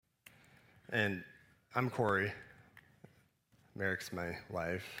And I'm Corey. Merrick's my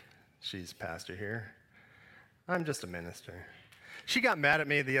wife. She's pastor here. I'm just a minister. She got mad at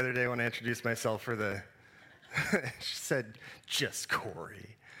me the other day when I introduced myself for the... She said, just Corey.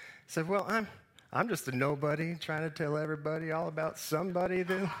 I said, well, I'm just a nobody trying to tell everybody all about somebody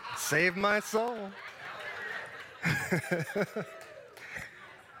that saved my soul.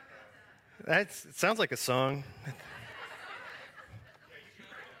 It sounds like a song.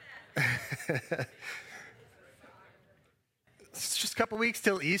 It's just a couple weeks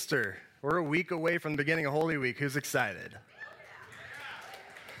till Easter. We're a week away from the beginning of Holy Week. Who's excited?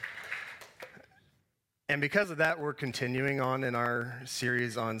 And because of that, we're continuing on in our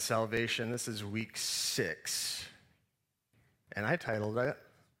series on salvation. This is week 6. And I titled it,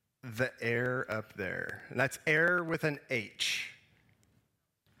 The Heir Up There. And that's heir with an H.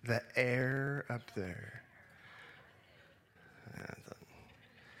 The Heir Up There.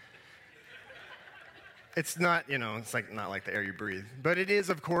 It's not, it's not like the air you breathe. But it is,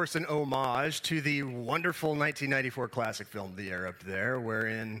 of course, an homage to the wonderful 1994 classic film, The Heir Up There,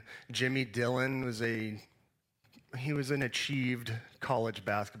 wherein Jimmy Dillon was an achieved college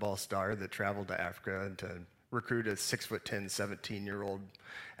basketball star that traveled to Africa to recruit a 6'10", 17-year-old.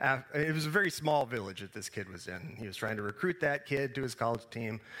 It was a very small village that this kid was in. He was trying to recruit that kid to his college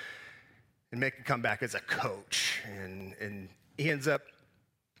team and make a comeback as a coach. And he ends up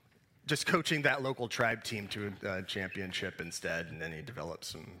just coaching that local tribe team to a championship instead, and then he develops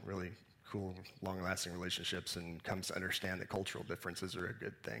some really cool, long-lasting relationships and comes to understand that cultural differences are a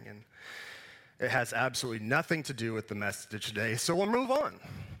good thing. And it has absolutely nothing to do with the message today, so we'll move on.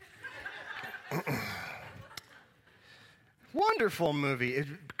 Wonderful movie.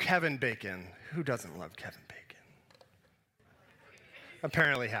 Kevin Bacon. Who doesn't love Kevin Bacon?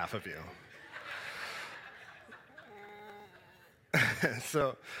 Apparently half of you.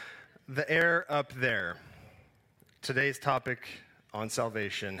 So, The Heir Up There. Today's topic on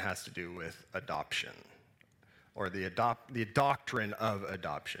salvation has to do with adoption, or the doctrine of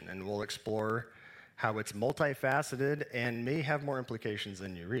adoption. And we'll explore how it's multifaceted and may have more implications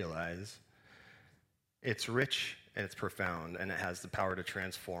than you realize. It's rich and it's profound, and it has the power to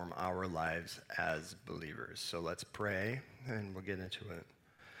transform our lives as believers. So let's pray, and we'll get into it.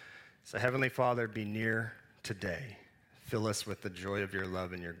 So Heavenly Father, be near today. Fill us with the joy of your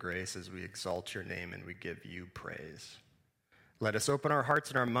love and your grace as we exalt your name and we give you praise. Let us open our hearts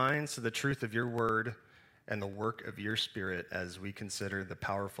and our minds to the truth of your word and the work of your Spirit as we consider the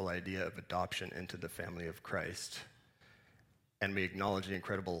powerful idea of adoption into the family of Christ. And we acknowledge the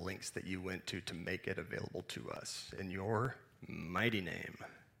incredible lengths that you went to make it available to us. In your mighty name,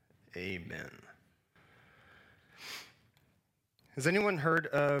 amen. Has anyone heard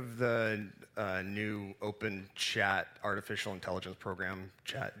of the new open chat artificial intelligence program,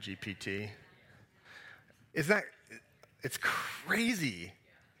 ChatGPT? It's crazy.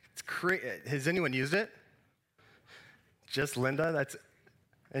 Has anyone used it? Just Linda?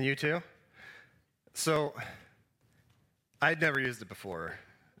 And you too? So, I'd never used it before.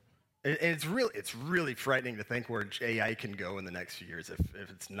 And it's really frightening to think where AI can go in the next few years if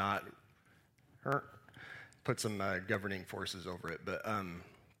it's not put some governing forces over it. But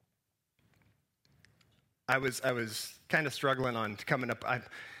I was kind of struggling on coming up.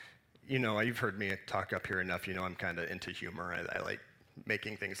 You've heard me talk up here enough. I'm kind of into humor. I like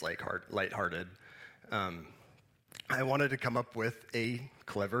making things lighthearted. I wanted to come up with a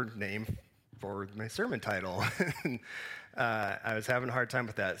clever name for my sermon title. I was having a hard time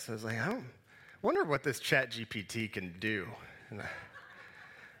with that. So I was like, I wonder what this ChatGPT can do. And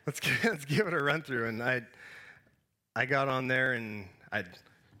let's give it a run through. And I got on there and I was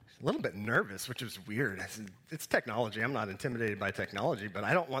a little bit nervous, which was weird. I said, it's technology. I'm not intimidated by technology, but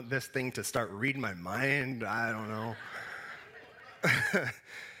I don't want this thing to start reading my mind. I don't know.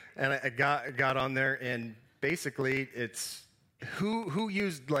 And I got on there, and basically it's who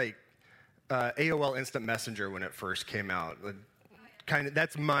used AOL Instant Messenger when it first came out.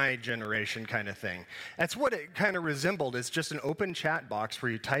 That's my generation kind of thing. That's what it kind of resembled. It's just an open chat box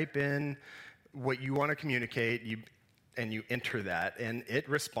where you type in what you want to communicate, and you enter that, and it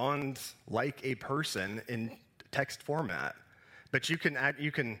responds like a person in text format. But you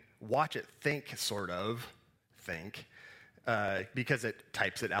can watch it think, because it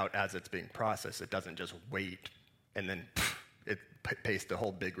types it out as it's being processed. It doesn't just wait and then it pastes a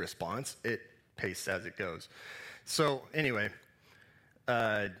whole big response. It pastes as it goes. So anyway,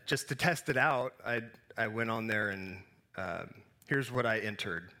 just to test it out, I went on there and here's what I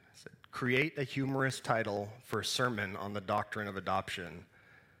entered. I said, create a humorous title for a sermon on the doctrine of adoption.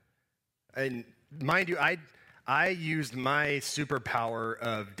 And mind you, I used my superpower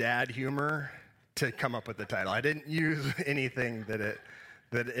of dad humor to come up with the title. I didn't use anything that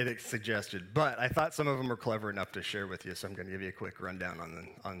it suggested, but I thought some of them were clever enough to share with you, so I'm going to give you a quick rundown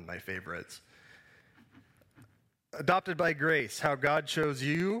on my favorites. Adopted by grace, how God chose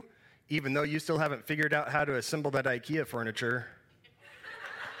you, even though you still haven't figured out how to assemble that IKEA furniture.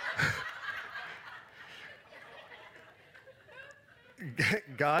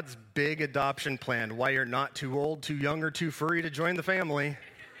 God's big adoption plan, why you're not too old, too young, or too furry to join the family.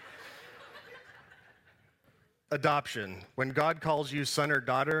 Adoption, when God calls you son or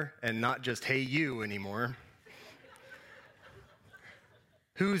daughter and not just hey you anymore.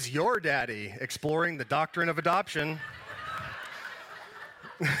 Who's your daddy? Exploring the doctrine of adoption.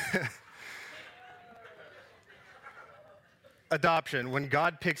 Adoption, when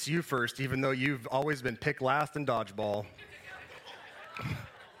God picks you first, even though you've always been picked last in dodgeball.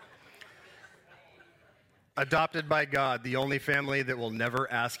 Adopted by God, the only family that will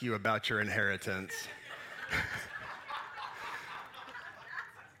never ask you about your inheritance.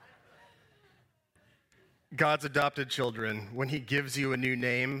 God's adopted children, when he gives you a new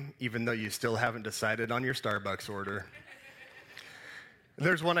name, even though you still haven't decided on your Starbucks order.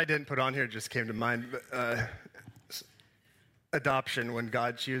 There's one I didn't put on here, it just came to mind. Adoption, when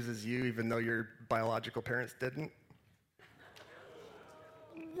God chooses you, even though your biological parents didn't.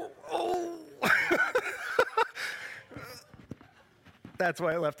 Oh! That's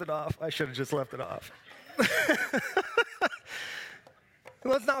why I left it off. I should have just left it off.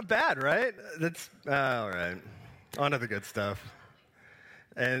 Well, it's not bad, right? That's all right. On to the good stuff.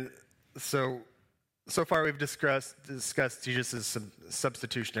 And so far we've discussed Jesus'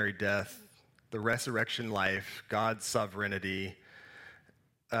 substitutionary death, the resurrection life, God's sovereignty,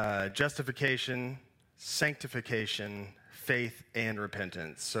 justification, sanctification, faith, and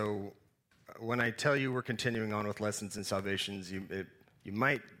repentance. So when I tell you we're continuing on with lessons in salvations, you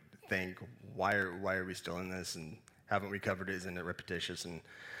might think, why are we still in this, and haven't we covered it? Isn't it repetitious? And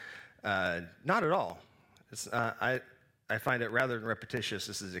not at all. I find it rather than repetitious.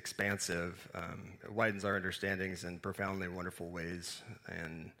 This is expansive. It widens our understandings in profoundly wonderful ways.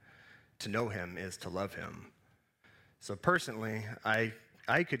 And to know him is to love him. So personally,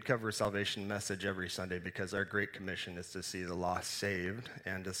 I could cover a salvation message every Sunday because our Great Commission is to see the lost saved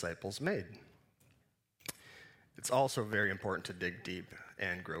and disciples made. It's also very important to dig deep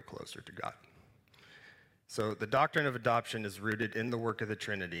and grow closer to God. So the doctrine of adoption is rooted in the work of the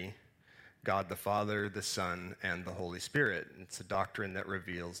Trinity, God the Father, the Son, and the Holy Spirit. It's a doctrine that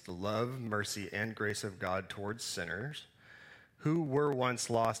reveals the love, mercy, and grace of God towards sinners who were once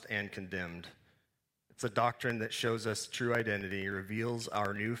lost and condemned. It's a doctrine that shows us true identity, reveals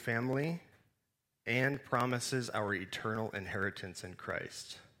our new family, and promises our eternal inheritance in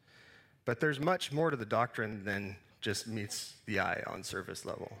Christ. But there's much more to the doctrine than just meets the eye on surface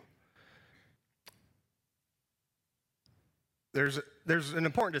level. There's an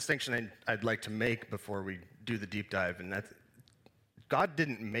important distinction I'd like to make before we do the deep dive, and that's God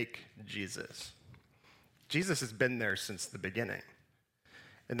didn't make Jesus. Jesus has been there since the beginning.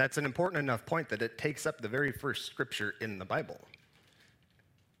 And that's an important enough point that it takes up the very first scripture in the Bible.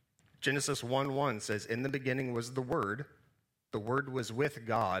 Genesis 1:1 says, "In the beginning was the Word was with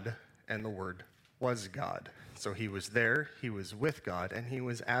God, and the Word was God." So he was there, he was with God, and he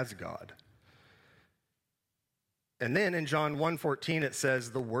was as God. And then in John 1:14 it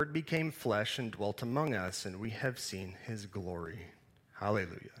says, "The Word became flesh and dwelt among us, and we have seen his glory."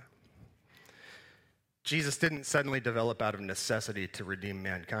 Hallelujah. Jesus didn't suddenly develop out of necessity to redeem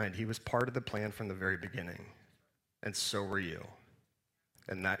mankind. He was part of the plan from the very beginning. And so were you.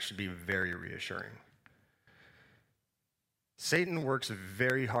 And that should be very reassuring. Satan works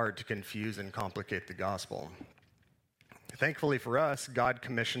very hard to confuse and complicate the gospel. Thankfully for us, God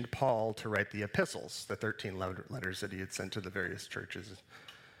commissioned Paul to write the epistles, the 13 letters that he had sent to the various churches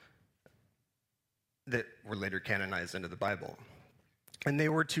that were later canonized into the Bible. And they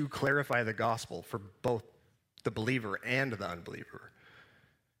were to clarify the gospel for both the believer and the unbeliever.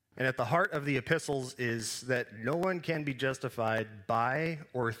 And at the heart of the epistles is that no one can be justified by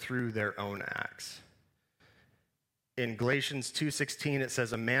or through their own acts. In Galatians 2:16, it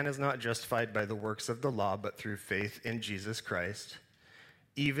says, "A man is not justified by the works of the law, but through faith in Jesus Christ.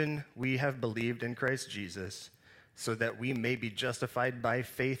 Even we have believed in Christ Jesus, so that we may be justified by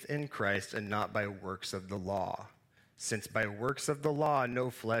faith in Christ and not by works of the law. Since by works of the law, no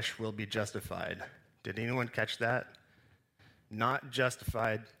flesh will be justified." Did anyone catch that? Not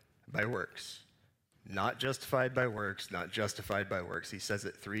justified by works. Not justified by works, not justified by works. He says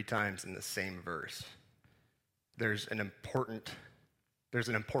it 3 times in the same verse. There's an importance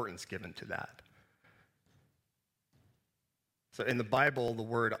given to that. So in the Bible, the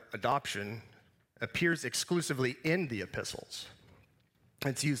word adoption appears exclusively in the epistles.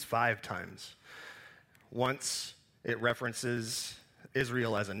 It's used 5 times. Once it references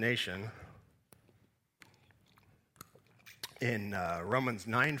Israel as a nation. In Romans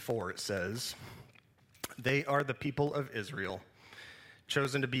 9:4 it says, "They are the people of Israel,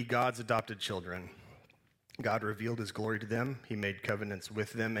 chosen to be God's adopted children. God revealed his glory to them. He made covenants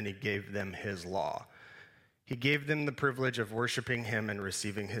with them, and he gave them his law. He gave them the privilege of worshiping him and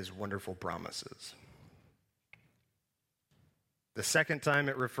receiving his wonderful promises." The second time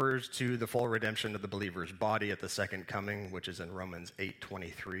it refers to the full redemption of the believer's body at the second coming, which is in Romans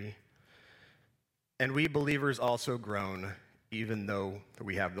 8:23. "And we believers also groan, even though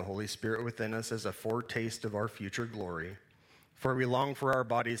we have the Holy Spirit within us as a foretaste of our future glory. For we long for our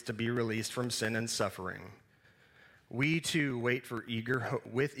bodies to be released from sin and suffering. We too wait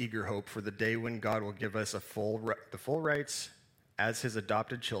with eager hope for the day when God will give us the full rights as his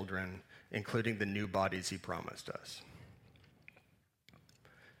adopted children, including the new bodies he promised us."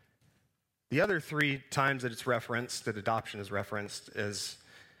 The other 3 times that it's referenced, that adoption is referenced, it's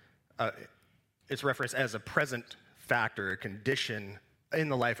referenced as a present factor, a condition in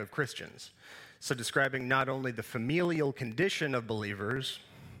the life of Christians. So describing not only the familial condition of believers,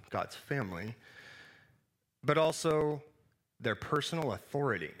 God's family, but also their personal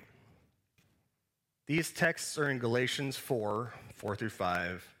authority. These texts are in Galatians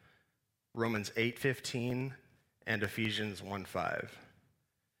 4:4-5, Romans 8:15, and Ephesians 1:5.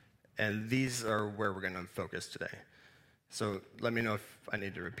 And these are where we're going to focus today. So let me know if I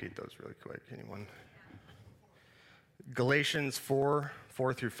need to repeat those really quick. Anyone? Galatians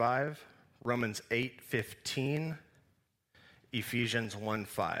 4:4-5, Romans 8:15, Ephesians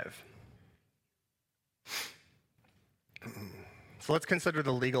 1:5. So let's consider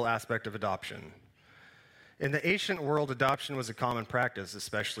the legal aspect of adoption. In the ancient world, adoption was a common practice,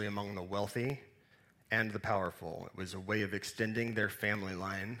 especially among the wealthy and the powerful. It was a way of extending their family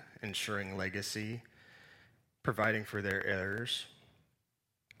line, ensuring legacy, providing for their heirs.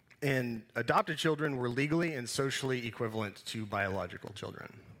 And adopted children were legally and socially equivalent to biological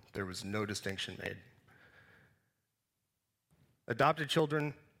children. There was no distinction made. Adopted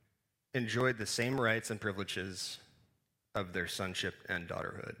children enjoyed the same rights and privileges of their sonship and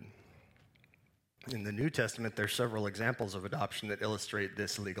daughterhood. In the New Testament, there are several examples of adoption that illustrate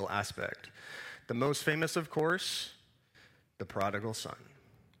this legal aspect. The most famous, of course, the prodigal son.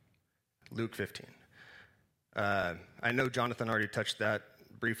 Luke 15. I know Jonathan already touched that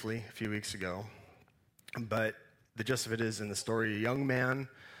briefly a few weeks ago, but the gist of it is, in the story, a young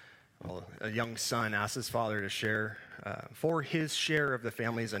son asks his father to share for his share of the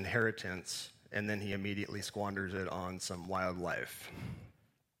family's inheritance, and then he immediately squanders it on some wildlife.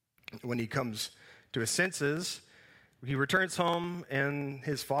 When he comes to his senses, he returns home, and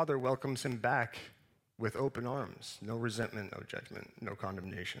his father welcomes him back with open arms. No resentment, no judgment, no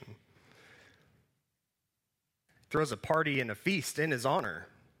condemnation. Throws a party and a feast in his honor.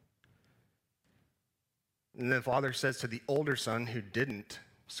 And the father says to the older son who didn't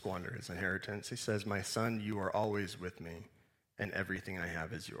squander his inheritance, he says, "My son, you are always with me, and everything I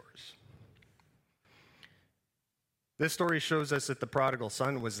have is yours." This story shows us that the prodigal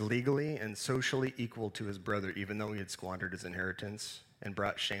son was legally and socially equal to his brother, even though he had squandered his inheritance and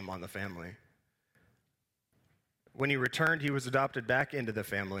brought shame on the family. When he returned, he was adopted back into the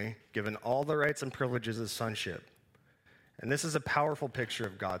family, given all the rights and privileges of sonship. And this is a powerful picture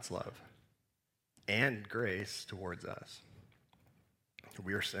of God's love and grace towards us.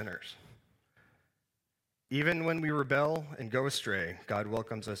 We are sinners. Even when we rebel and go astray, God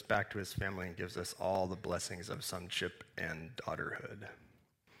welcomes us back to his family and gives us all the blessings of sonship and daughterhood.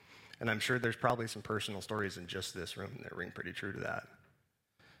 And I'm sure there's probably some personal stories in just this room that ring pretty true to that.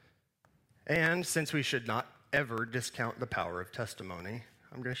 And since we should not ever discount the power of testimony,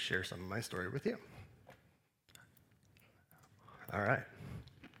 I'm going to share some of my story with you. All right.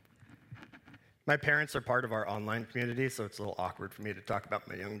 My parents are part of our online community, so it's a little awkward for me to talk about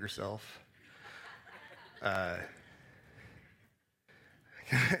my younger self. And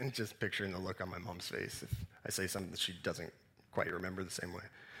just picturing the look on my mom's face if I say something that she doesn't quite remember the same way.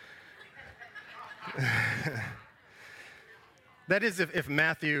 That is, if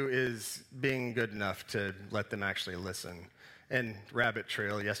Matthew is being good enough to let them actually listen. And Rabbit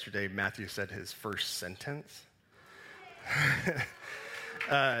Trail, yesterday, Matthew said his first sentence.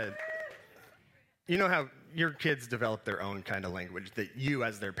 You know how your kids develop their own kind of language that you,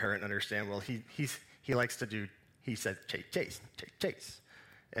 as their parent, understand? Well, he likes to do, he says, chase.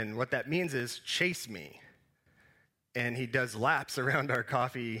 And what that means is, chase me. And he does laps around our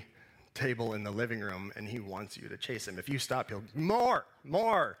coffee table in the living room, and he wants you to chase him. If you stop, he'll, more.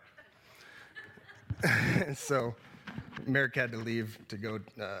 And so Merrick had to leave to go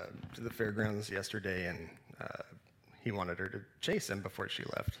to the fairgrounds yesterday, and he wanted her to chase him before she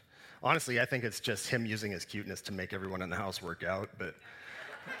left. Honestly, I think it's just him using his cuteness to make everyone in the house work out, but...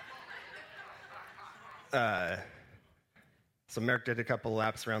 So Merrick did a couple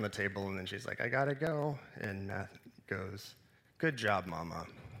laps around the table, and then she's like, I gotta go. And Matt goes, good job, Mama.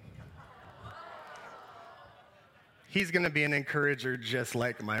 He's gonna be an encourager just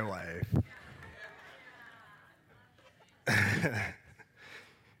like my wife.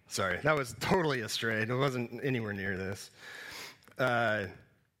 Sorry, that was totally astray. It wasn't anywhere near this. But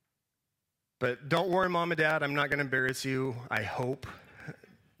don't worry, Mom and Dad, I'm not gonna embarrass you, I hope.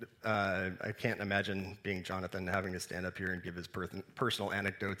 I can't imagine being Jonathan having to stand up here and give his personal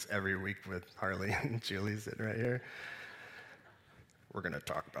anecdotes every week with Harley and Julie sitting right here. We're going to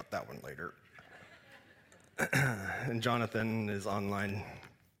talk about that one later. And Jonathan is online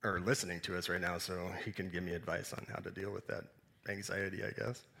or listening to us right now, so he can give me advice on how to deal with that anxiety, I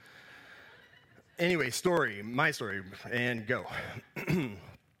guess. Anyway, my story, and go.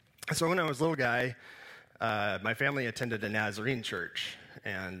 So when I was a little guy, my family attended a Nazarene church,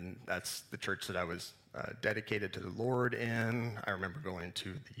 and that's the church that I was dedicated to the Lord in. I remember going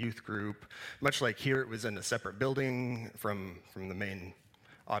to the youth group. Much like here, it was in a separate building from the main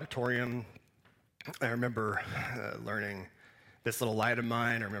auditorium. I remember learning this little light of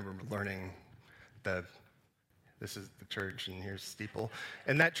mine. I remember learning this is the church, and here's the steeple.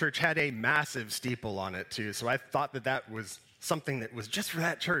 And that church had a massive steeple on it, too. So I thought that was something that was just for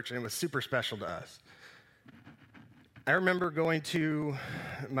that church, and it was super special to us. I remember going to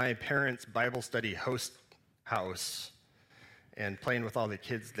my parents' Bible study host house and playing with all the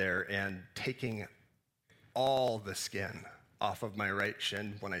kids there and taking all the skin off of my right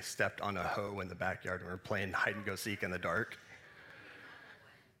shin when I stepped on a hoe in the backyard and we were playing hide-and-go-seek in the dark.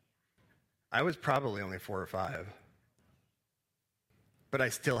 I was probably only 4 or 5, but I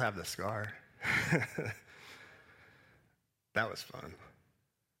still have the scar. That was fun.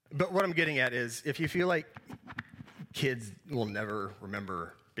 But what I'm getting at is, if you feel like kids will never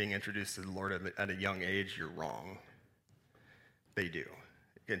remember being introduced to the Lord at a young age, you're wrong. They do.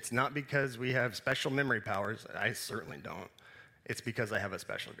 It's not because we have special memory powers. I certainly don't. It's because I have a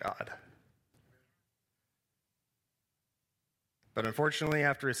special God. But unfortunately,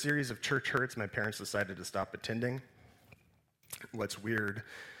 after a series of church hurts, my parents decided to stop attending. What's weird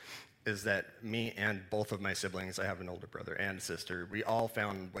is that me and both of my siblings, I have an older brother and sister, we all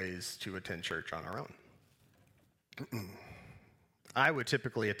found ways to attend church on our own. I would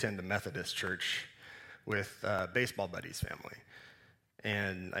typically attend a Methodist church with baseball buddies' family.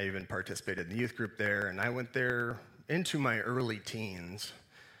 And I even participated in the youth group there, and I went there into my early teens,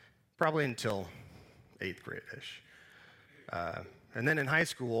 probably until 8th grade-ish. And then in high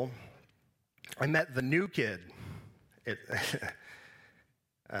school, I met the new kid.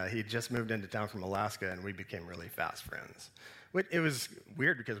 He just moved into town from Alaska, and we became really fast friends. It was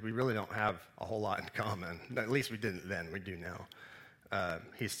weird because we really don't have a whole lot in common. At least we didn't then. We do now.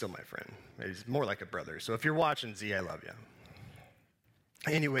 He's still my friend. He's more like a brother. So if you're watching, Z, I love you.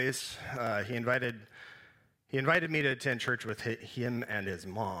 Anyways, he invited me to attend church with him and his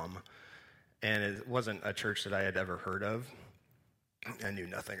mom, and it wasn't a church that I had ever heard of. I knew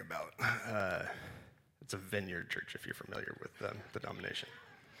nothing about. It's a vineyard church, if you're familiar with the denomination.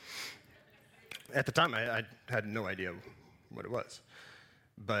 At the time, I had no idea what it was.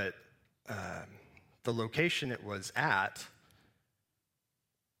 But the location it was at,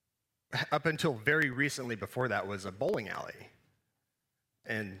 up until very recently before that, was a bowling alley.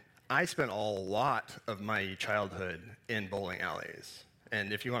 And I spent a lot of my childhood in bowling alleys.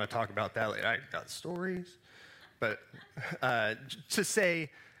 And if you want to talk about that later, I got stories. But to say,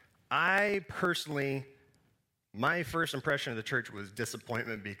 I personally, my first impression of the church was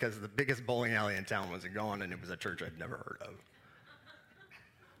disappointment because the biggest bowling alley in town wasn't gone, and it was a church I'd never heard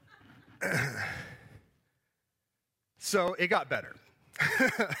of. So it got better.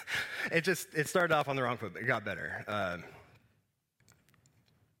 It started off on the wrong foot, but it got better.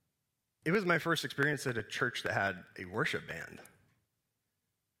 It was my first experience at a church that had a worship band.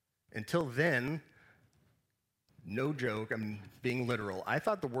 Until then, no joke, I'm being literal, I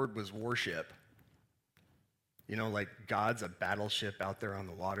thought the word was worship. You know, like God's a battleship out there on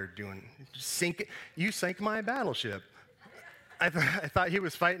the water you sank my battleship. I thought he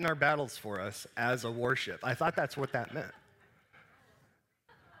was fighting our battles for us as a worship. I thought that's what that meant.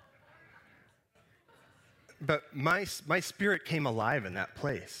 But my spirit came alive in that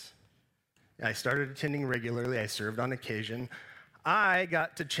place. I started attending regularly. I served on occasion. I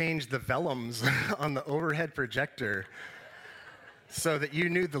got to change the vellums on the overhead projector so that you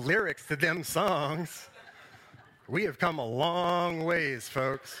knew the lyrics to them songs. We have come a long ways,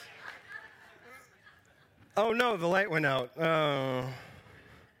 folks. Oh no, the light went out. Oh,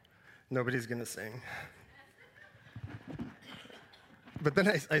 nobody's gonna sing. But then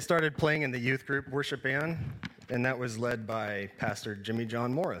I started playing in the youth group worship band, and that was led by Pastor Jimmy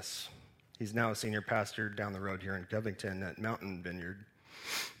John Morris. He's now a senior pastor down the road here in Covington at Mountain Vineyard.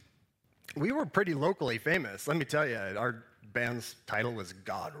 We were pretty locally famous. Let me tell you, our band's title was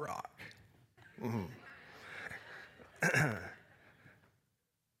God Rock.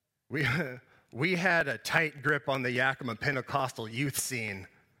 We had a tight grip on the Yakima Pentecostal youth scene.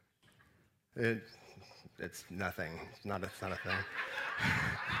 It's nothing. It's not a thing.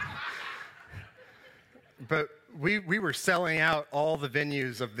 But we were selling out all the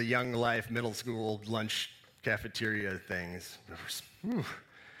venues of the Young Life middle school lunch cafeteria things.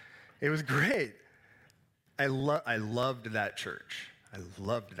 It was great. I loved that church. I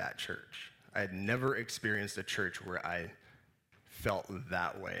loved that church. I had never experienced a church where I felt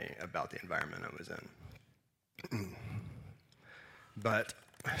that way about the environment I was in. But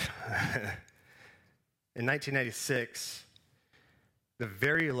in 1996, the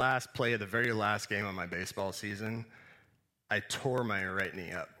very last play of the very last game of my baseball season, I tore my right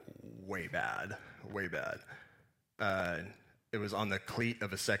knee up way bad. It was on the cleat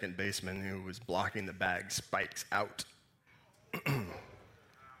of a second baseman who was blocking the bag spikes out.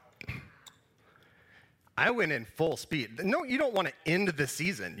 I went in full speed. No, you don't want to end the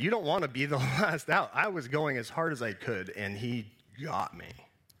season. You don't want to be the last out. I was going as hard as I could, and he got me.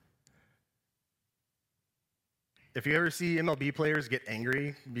 If you ever see MLB players get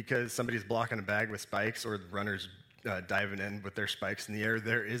angry because somebody's blocking a bag with spikes or the runners diving in with their spikes in the air,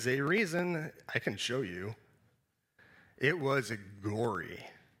 there is a reason. I can show you. It was gory.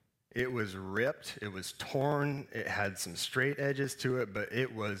 It was ripped. It was torn. It had some straight edges to it, but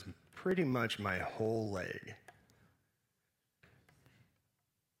it was pretty much my whole leg.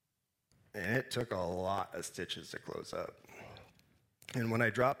 And it took a lot of stitches to close up. And when I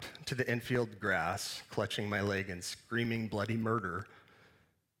dropped to the infield grass, clutching my leg and screaming bloody murder,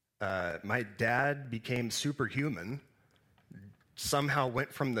 my dad became superhuman, somehow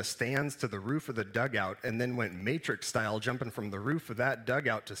went from the stands to the roof of the dugout, and then went Matrix style, jumping from the roof of that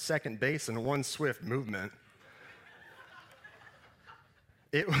dugout to second base in one swift movement.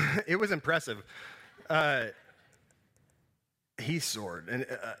 It was impressive. He soared, and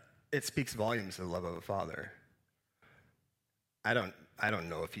it speaks volumes to the love of a father. I don't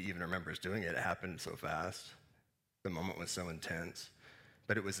know if he even remembers doing it. It happened so fast. The moment was so intense,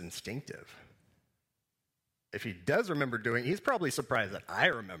 but it was instinctive. If he does remember doing it, he's probably surprised that I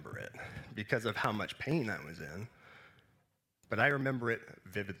remember it because of how much pain I was in. But I remember it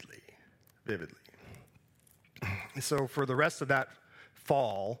vividly. So for the rest of that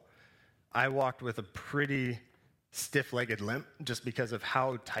fall, I walked with a pretty stiff-legged limp just because of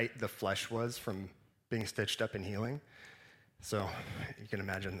how tight the flesh was from being stitched up and healing. So you can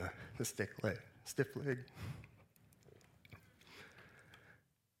imagine the stiff leg.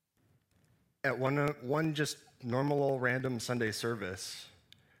 At one just normal old random Sunday service,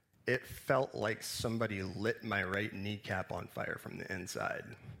 it felt like somebody lit my right kneecap on fire from the inside.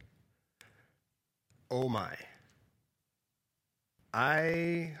 Oh my.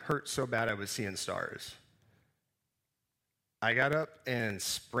 I hurt so bad I was seeing stars. I got up and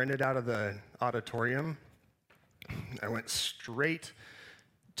sprinted out of the auditorium. I went straight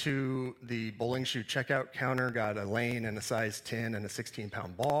to the bowling shoe checkout counter, got a lane and a size 10 and a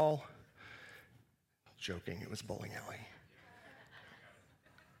 16-pound ball. Joking, it was a bowling alley.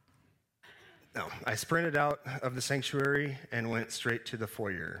 No, I sprinted out of the sanctuary and went straight to the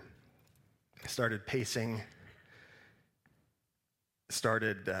foyer. Started pacing,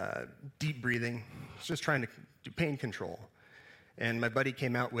 started deep breathing, just trying to do pain control. And my buddy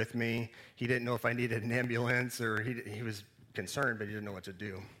came out with me. He didn't know if I needed an ambulance, or he was concerned, but he didn't know what to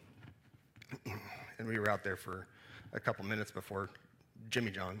do. And we were out there for a couple minutes before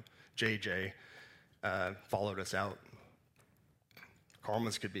Jimmy John, JJ, followed us out. Calm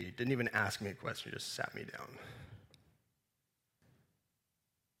as could be. Didn't even ask me a question, just sat me down.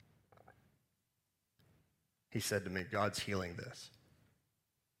 He said to me, "God's healing this."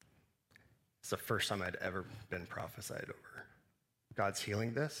 It's the first time I'd ever been prophesied over. God's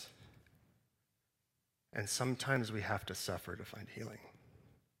healing this. And sometimes we have to suffer to find healing.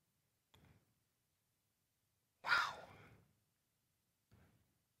 Wow.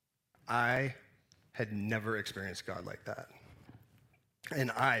 I had never experienced God like that.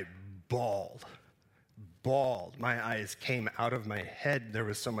 And I bawled bawled. My eyes came out of my head. There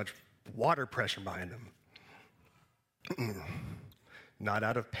was so much water pressure behind them. Not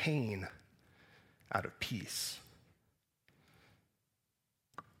out of pain, out of peace.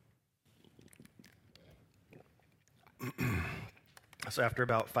 So after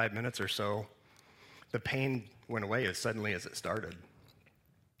about 5 minutes or so, the pain went away as suddenly as it started.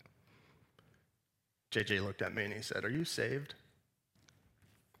 JJ looked at me and he said, "Are you saved?"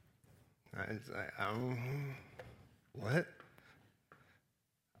 I was like, what?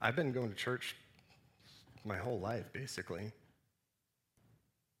 I've been going to church my whole life, basically.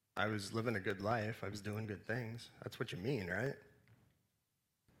 I was living a good life. I was doing good things. That's what you mean, right?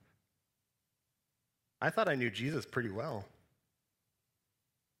 I thought I knew Jesus pretty well.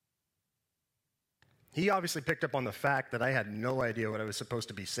 He obviously picked up on the fact that I had no idea what I was supposed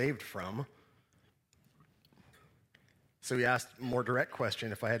to be saved from. So he asked a more direct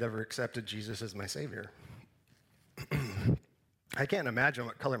question if I had ever accepted Jesus as my Savior. I can't imagine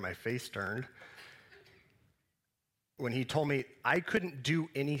what color my face turned when he told me I couldn't do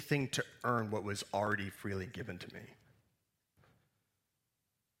anything to earn what was already freely given to me.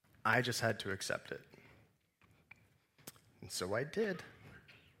 I just had to accept it. And so I did.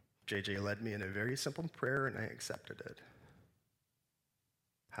 JJ led me in a very simple prayer, and I accepted it.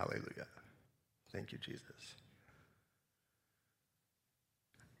 Hallelujah. Thank you, Jesus.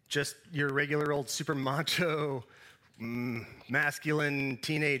 Just your regular old super macho, masculine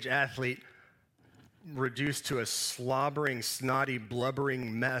teenage athlete reduced to a slobbering, snotty,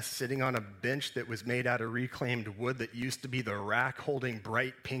 blubbering mess sitting on a bench that was made out of reclaimed wood that used to be the rack holding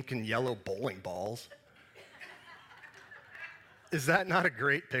bright pink and yellow bowling balls. Is that not a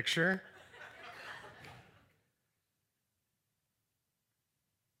great picture?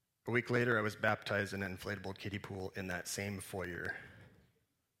 A week later, I was baptized in an inflatable kiddie pool in that same foyer.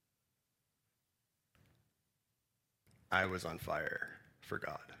 I was on fire for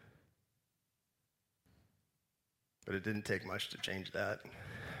God. But it didn't take much to change that.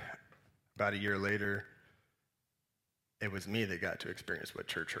 About a year later, it was me that got to experience what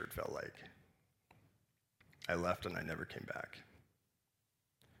church hurt felt like. I left and I never came back.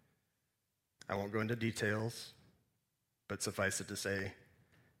 I won't go into details, but suffice it to say,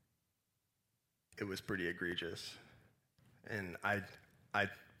 it was pretty egregious. And I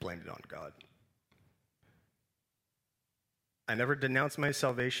blamed it on God. I never denounced my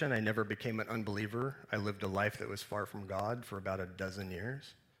salvation. I never became an unbeliever. I lived a life that was far from God for about 12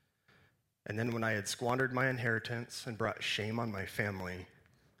 years. And then when I had squandered my inheritance and brought shame on my family,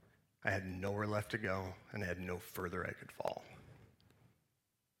 I had nowhere left to go, and I had no further I could fall.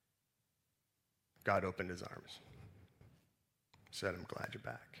 God opened his arms, said, "I'm glad you're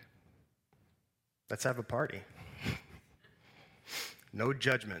back. Let's have a party." No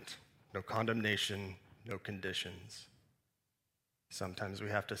judgment, no condemnation, no conditions. Sometimes we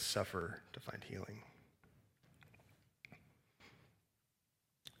have to suffer to find healing.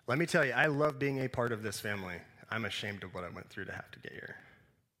 Let me tell you, I love being a part of this family. I'm ashamed of what I went through to have to get here.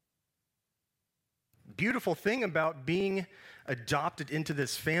 Beautiful thing about being adopted into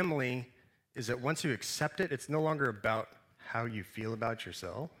this family is that once you accept it, it's no longer about how you feel about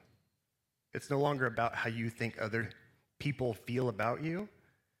yourself. It's no longer about how you think other people feel about you.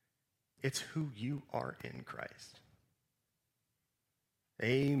 It's who you are in Christ.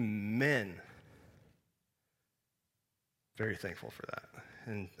 Amen. Very thankful for that.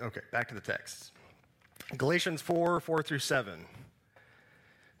 And okay, back to the text. Galatians 4:4-7.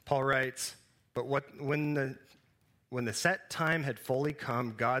 Paul writes, "But when the set time had fully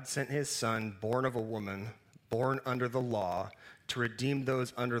come, God sent his son, born of a woman, born under the law, to redeem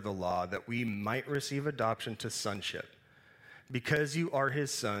those under the law, that we might receive adoption to sonship. Because you are his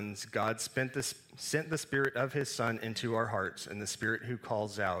sons, God sent the Spirit of his Son into our hearts, and the Spirit who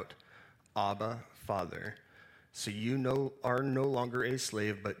calls out, 'Abba, Father.' So you are no longer a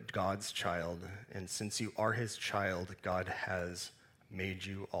slave, but God's child. And since you are his child, God has made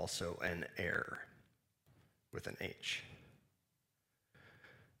you also an heir," with an H.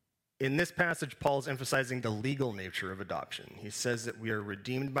 In this passage, Paul is emphasizing the legal nature of adoption. He says that we are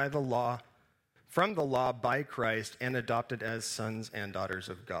redeemed by the law, from the law by Christ, and adopted as sons and daughters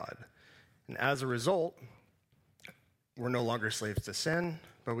of God. And as a result, we're no longer slaves to sin,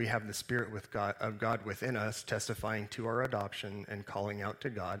 but we have the Spirit of God within us, testifying to our adoption and calling out to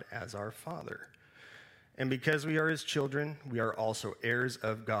God as our Father. And because we are his children, we are also heirs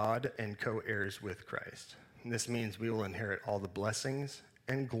of God and co-heirs with Christ. And this means we will inherit all the blessings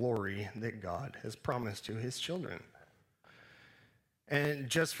and glory that God has promised to his children. And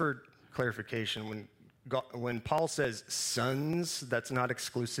just for clarification, when when Paul says sons, that's not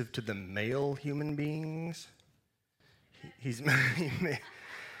exclusive to the male human beings.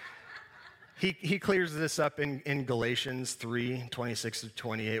 He clears this up in Galatians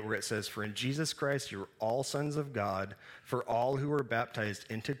 3:26-28, where it says, "For in Jesus Christ you're all sons of God, for all who are baptized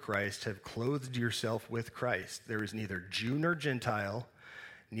into Christ have clothed yourself with Christ. There is neither Jew nor Gentile,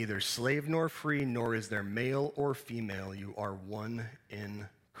 neither slave nor free, nor is there male or female. You are one in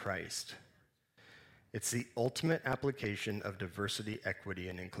Christ." It's the ultimate application of diversity, equity,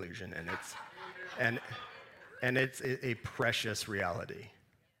 and inclusion, and it's a precious reality.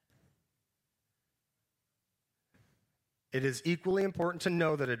 It is equally important to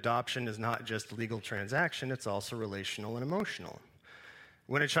know that adoption is not just a legal transaction, it's also relational and emotional.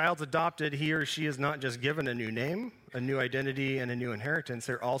 When a child's adopted, he or she is not just given a new name, a new identity, and a new inheritance.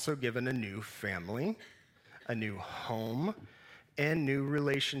 They're also given a new family, a new home, and new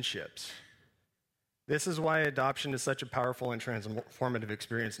relationships. This is why adoption is such a powerful and transformative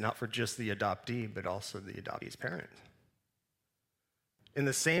experience, not for just the adoptee, but also the adoptee's parent. In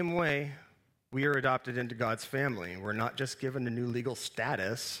the same way, we are adopted into God's family. We're not just given a new legal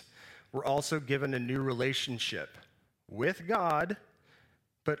status, we're also given a new relationship with God,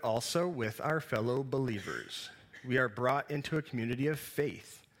 but also with our fellow believers. We are brought into a community of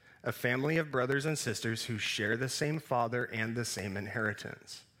faith, a family of brothers and sisters who share the same Father and the same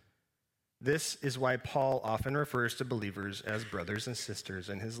inheritance. This is why Paul often refers to believers as brothers and sisters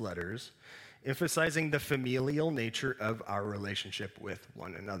in his letters, emphasizing the familial nature of our relationship with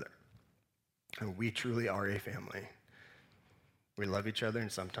one another. And we truly are a family. We love each other,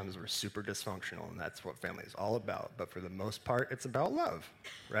 and sometimes we're super dysfunctional, and that's what family is all about. But for the most part, it's about love,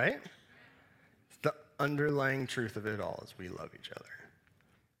 right? The underlying truth of it all is we love each other.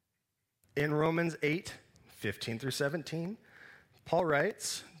 In Romans 8:15-17, Paul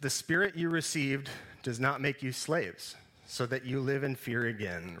writes, "The Spirit you received does not make you slaves, so that you live in fear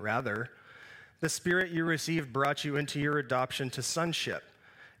again. Rather, the Spirit you received brought you into your adoption to sonship.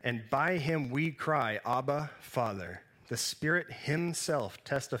 And by him we cry, 'Abba, Father.' The Spirit himself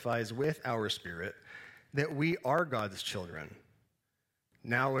testifies with our spirit that we are God's children.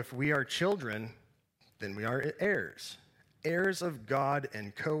 Now, if we are children, then we are heirs, heirs of God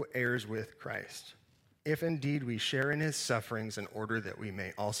and co-heirs with Christ, if indeed we share in his sufferings in order that we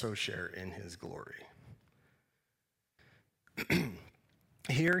may also share in his glory."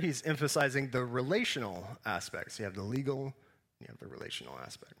 Here he's emphasizing the relational aspects. You have the legal, you have the relational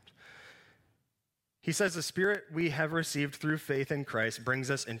aspect. He says the Spirit we have received through faith in Christ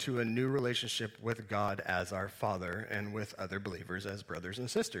brings us into a new relationship with God as our Father and with other believers as brothers and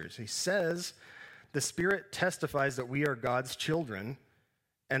sisters. He says the Spirit testifies that we are God's children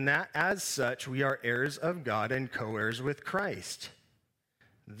and that as such we are heirs of God and co-heirs with Christ.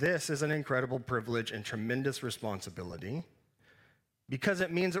 This is an incredible privilege and tremendous responsibility, because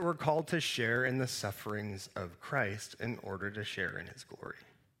it means that we're called to share in the sufferings of Christ in order to share in his glory.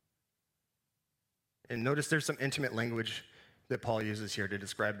 And notice there's some intimate language that Paul uses here to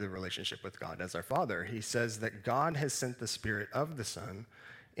describe the relationship with God as our Father. He says that God has sent the Spirit of the Son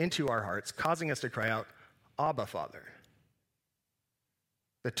into our hearts, causing us to cry out, "Abba, Father."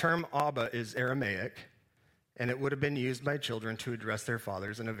 The term Abba is Aramaic, and it would have been used by children to address their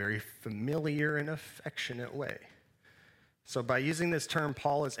fathers in a very familiar and affectionate way. So by using this term,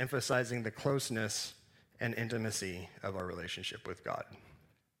 Paul is emphasizing the closeness and intimacy of our relationship with God.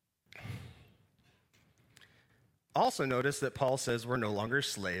 Also notice that Paul says we're no longer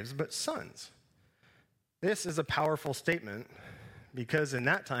slaves, but sons. This is a powerful statement because in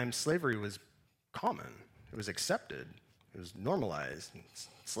that time, slavery was common. It was accepted. It was normalized.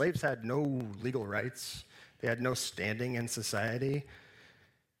 Slaves had no legal rights. They had no standing in society.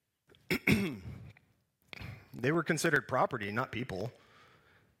 They were considered property, not people.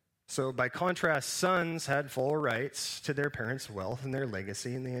 So by contrast, sons had full rights to their parents' wealth and their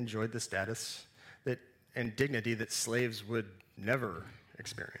legacy, and they enjoyed the status and dignity that slaves would never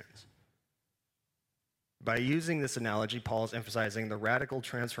experience. By using this analogy, Paul is emphasizing the radical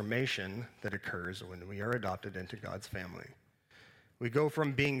transformation that occurs when we are adopted into God's family. We go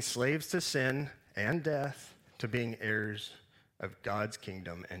from being slaves to sin and death to being heirs of God's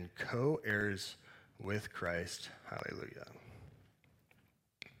kingdom and co-heirs with Christ. Hallelujah.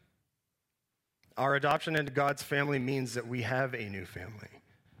 Our adoption into God's family means that we have a new family.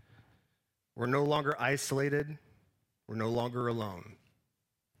 We're no longer isolated. We're no longer alone.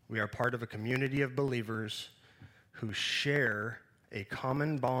 We are part of a community of believers who share a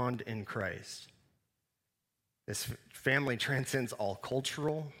common bond in Christ. This family transcends all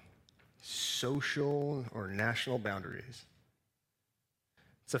cultural, social, or national boundaries.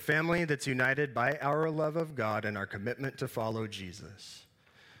 It's a family that's united by our love of God and our commitment to follow Jesus.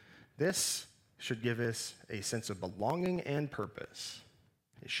 This should give us a sense of belonging and purpose.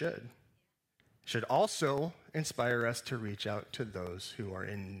 It should. It should also inspire us to reach out to those who are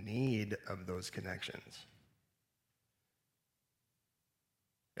in need of those connections.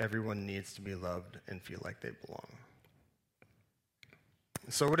 Everyone needs to be loved and feel like they belong.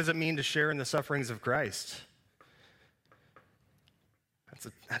 So what does it mean to share in the sufferings of Christ?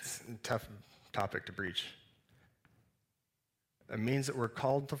 That's a tough topic to preach. It means that we're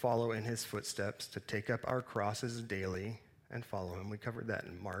called to follow in his footsteps, to take up our crosses daily and follow him. We covered that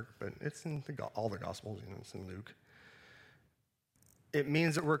in Mark, but it's in all the Gospels, it's in Luke. It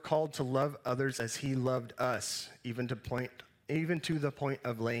means that we're called to love others as he loved us, even to the point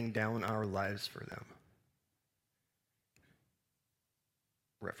of laying down our lives for them.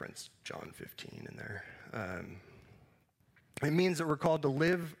 Reference John 15 in there. It means that we're called to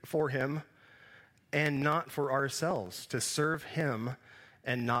live for him and not for ourselves, to serve him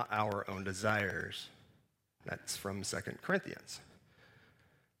and not our own desires. That's from 2 Corinthians.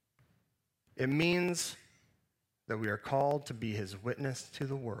 It means that we are called to be his witness to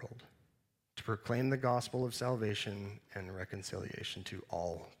the world, to proclaim the gospel of salvation and reconciliation to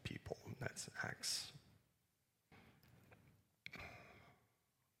all people. That's Acts.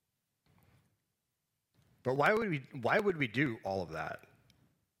 But why would we do all of that?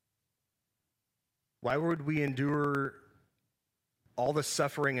 Why would we endure all the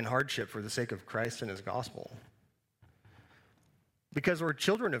suffering and hardship for the sake of Christ and his gospel? Because we're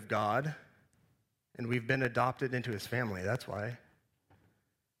children of God and we've been adopted into his family. That's why.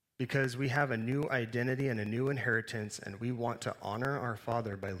 Because we have a new identity and a new inheritance, and we want to honor our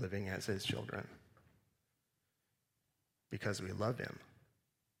Father by living as his children. Because we love him.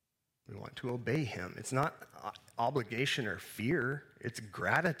 We want to obey him. It's not obligation or fear. It's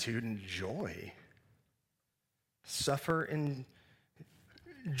gratitude and joy. Suffer in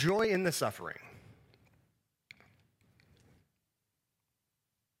joy in the suffering.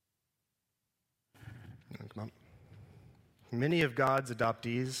 Come on. Many of God's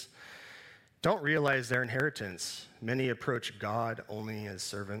adoptees don't realize their inheritance. Many approach God only as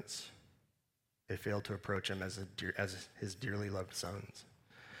servants. They fail to approach him as his dearly loved sons.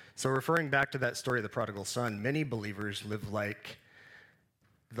 So referring back to that story of the prodigal son, many believers live like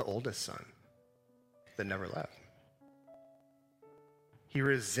the oldest son that never left. He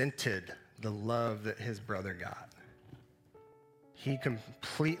resented the love that his brother got. He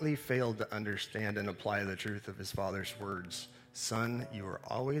completely failed to understand and apply the truth of his father's words. Son, you are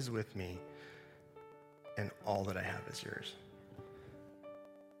always with me, and all that I have is yours.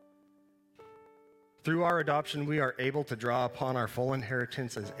 Through our adoption, we are able to draw upon our full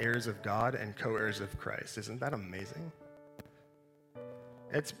inheritance as heirs of God and co-heirs of Christ. Isn't that amazing?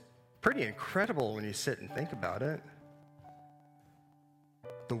 It's pretty incredible when you sit and think about it.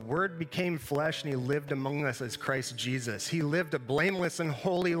 The Word became flesh and he lived among us as Christ Jesus. He lived a blameless and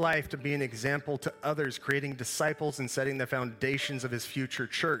holy life to be an example to others, creating disciples and setting the foundations of his future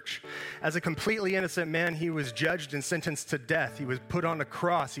church. As a completely innocent man, he was judged and sentenced to death. He was put on a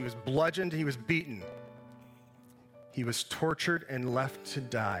cross. He was bludgeoned. He was beaten. He was tortured and left to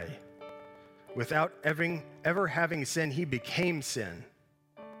die. Without ever having sinned, he became sin.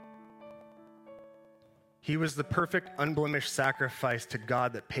 He was the perfect, unblemished sacrifice to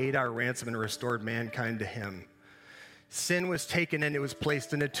God that paid our ransom and restored mankind to him. Sin was taken and it was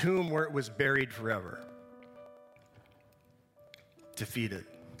placed in a tomb where it was buried forever. Defeated.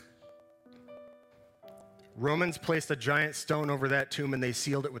 Romans placed a giant stone over that tomb and they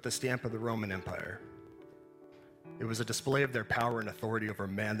sealed it with the stamp of the Roman Empire. It was a display of their power and authority over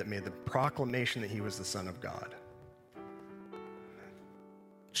man that made the proclamation that he was the Son of God.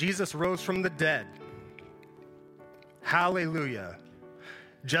 Jesus rose from the dead. Hallelujah.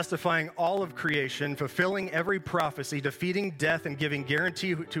 Justifying all of creation, fulfilling every prophecy, defeating death, and giving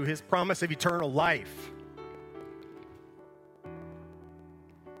guarantee to his promise of eternal life.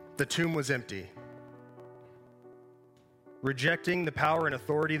 The tomb was empty. Rejecting the power and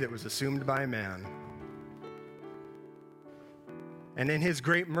authority that was assumed by man. And in his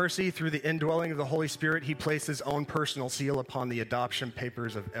great mercy, through the indwelling of the Holy Spirit, he placed his own personal seal upon the adoption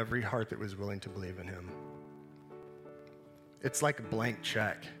papers of every heart that was willing to believe in him. It's like a blank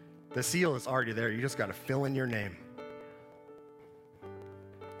check. The seal is already there. You just got to fill in your name.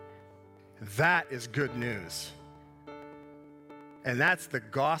 That is good news. And that's the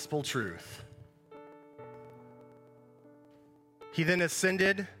gospel truth. He then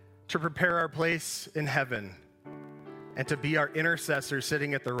ascended to prepare our place in heaven and to be our intercessor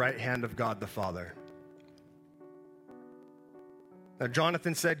sitting at the right hand of God the Father. Now,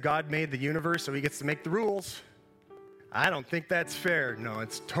 Jonathan said God made the universe, so he gets to make the rules. I don't think that's fair. No,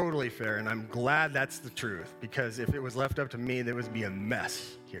 it's totally fair, and I'm glad that's the truth, because if it was left up to me, there would be a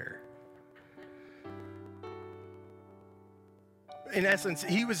mess here. In essence,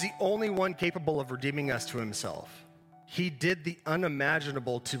 he was the only one capable of redeeming us to himself. He did the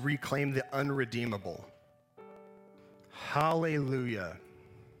unimaginable to reclaim the unredeemable. Hallelujah.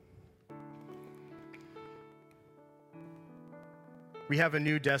 We have a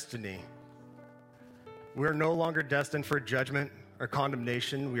new destiny. We're no longer destined for judgment or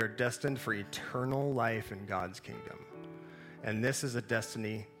condemnation. We are destined for eternal life in God's kingdom. And this is a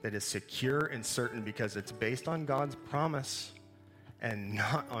destiny that is secure and certain because it's based on God's promise and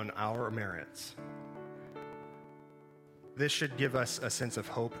not on our merits. This should give us a sense of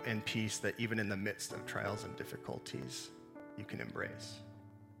hope and peace that even in the midst of trials and difficulties, you can embrace.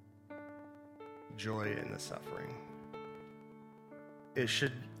 Joy in the suffering. It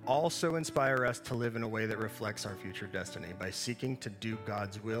should also inspire us to live in a way that reflects our future destiny by seeking to do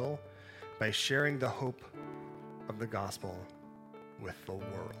God's will, by sharing the hope of the gospel with the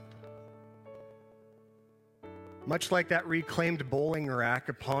world. Much like that reclaimed bowling rack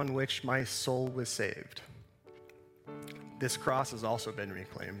upon which my soul was saved. This cross has also been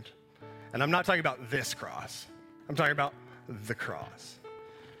reclaimed. And I'm not talking about this cross. I'm talking about the cross.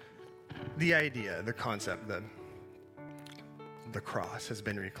 The idea, the concept, the cross has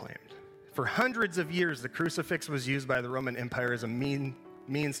been reclaimed. For hundreds of years, the crucifix was used by the Roman Empire as a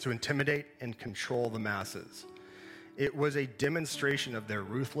means to intimidate and control the masses. It was a demonstration of their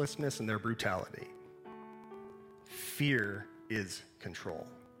ruthlessness and their brutality. Fear is control.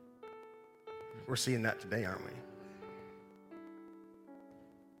 We're seeing that today, aren't we?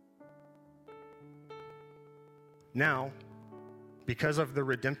 Now, because of the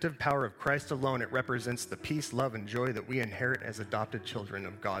redemptive power of Christ alone, it represents the peace, love, and joy that we inherit as adopted children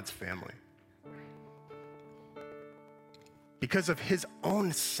of God's family. Because of his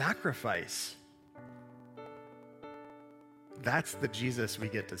own sacrifice, that's the Jesus we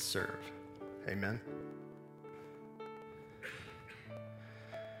get to serve. Amen?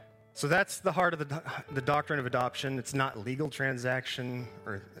 So that's the heart of the doctrine of adoption. It's not legal transaction,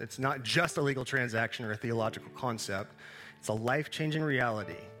 or it's not just a legal transaction or a theological concept. It's a life-changing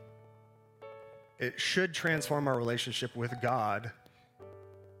reality. It should transform our relationship with God,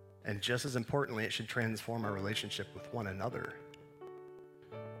 and just as importantly, it should transform our relationship with one another.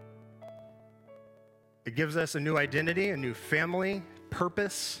 It gives us a new identity, a new family,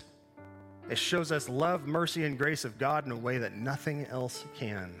 purpose. It shows us love, mercy, and grace of God in a way that nothing else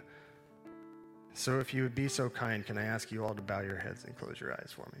can. So if you would be so kind, can I ask you all to bow your heads and close your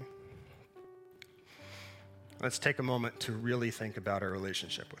eyes for me? Let's take a moment to really think about our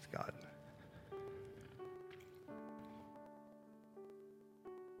relationship with God.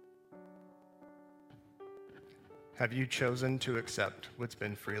 Have you chosen to accept what's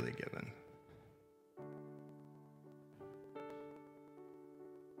been freely given?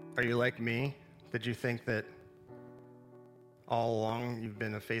 Are you like me? Did you think that all along you've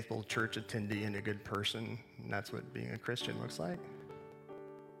been a faithful church attendee and a good person, and that's what being a Christian looks like?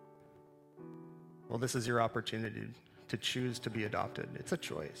 Well, this is your opportunity to choose to be adopted. It's a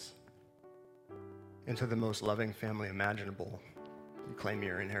choice into the most loving family imaginable and claim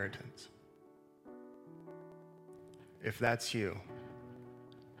your inheritance. If that's you,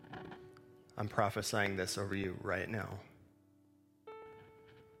 I'm prophesying this over you right now.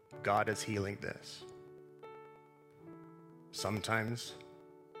 God is healing this. Sometimes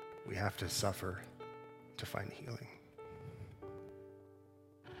we have to suffer to find healing.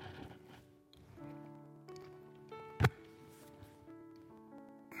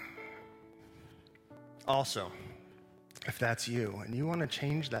 Also, if that's you and you want to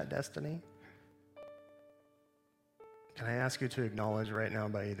change that destiny, can I ask you to acknowledge right now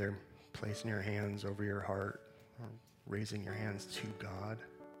by either placing your hands over your heart or raising your hands to God?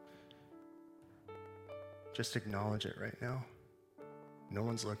 Just acknowledge it right now. No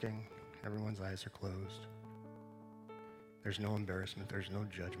one's looking. Everyone's eyes are closed. There's no embarrassment. There's no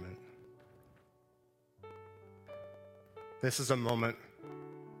judgment. This is a moment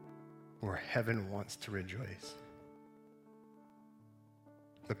where heaven wants to rejoice.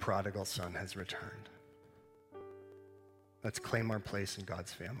 The prodigal son has returned. Let's claim our place in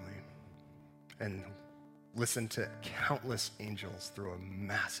God's family and listen to countless angels throw a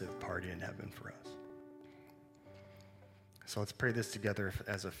massive party in heaven for us. So let's pray this together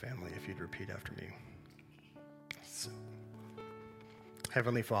as a family, if you'd repeat after me. So,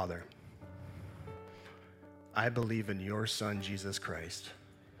 Heavenly Father, I believe in your Son, Jesus Christ.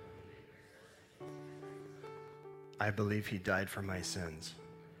 I believe he died for my sins.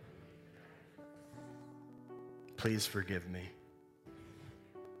 Please forgive me.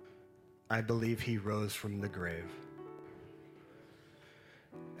 I believe he rose from the grave.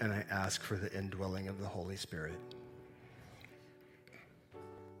 And I ask for the indwelling of the Holy Spirit.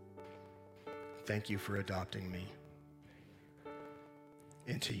 Thank you for adopting me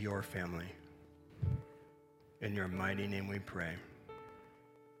into your family. In your mighty name we pray.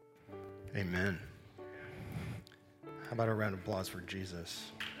 Amen. How about a round of applause for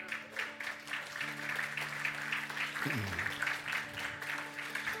Jesus?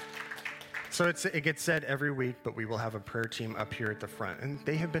 So it gets said every week, but we will have a prayer team up here at the front. And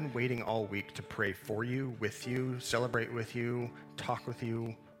they have been waiting all week to pray for you, with you, celebrate with you, talk with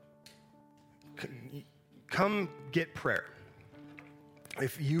you. Come get prayer.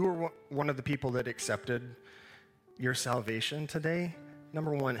 If you are one of the people that accepted your salvation today,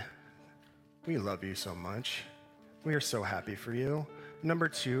 number one, we love you so much. We are so happy for you. Number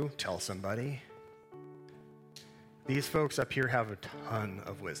two, tell somebody. These folks up here have a ton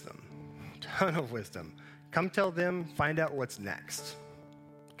of wisdom. Ton of wisdom. Come tell them, find out what's next.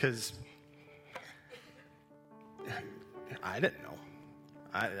 Because I didn't know.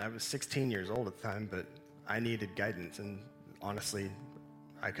 I was 16 years old at the time, but I needed guidance. And honestly,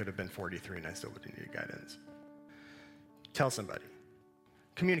 I could have been 43 and I still would have needed guidance. Tell somebody.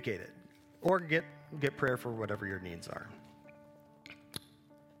 Communicate it. Or get prayer for whatever your needs are.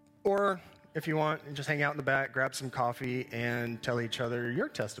 Or if you want, just hang out in the back, grab some coffee, and tell each other your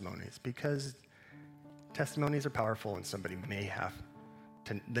testimonies, because testimonies are powerful and somebody may have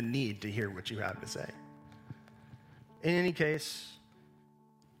the need to hear what you have to say. In any case,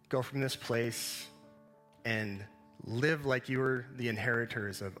 go from this place and live like you are the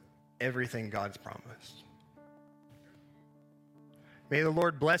inheritors of everything God's promised. May the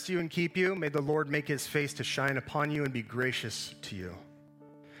Lord bless you and keep you. May the Lord make his face to shine upon you and be gracious to you.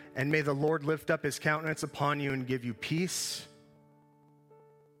 And may the Lord lift up his countenance upon you and give you peace.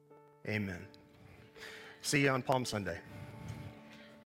 Amen. See you on Palm Sunday.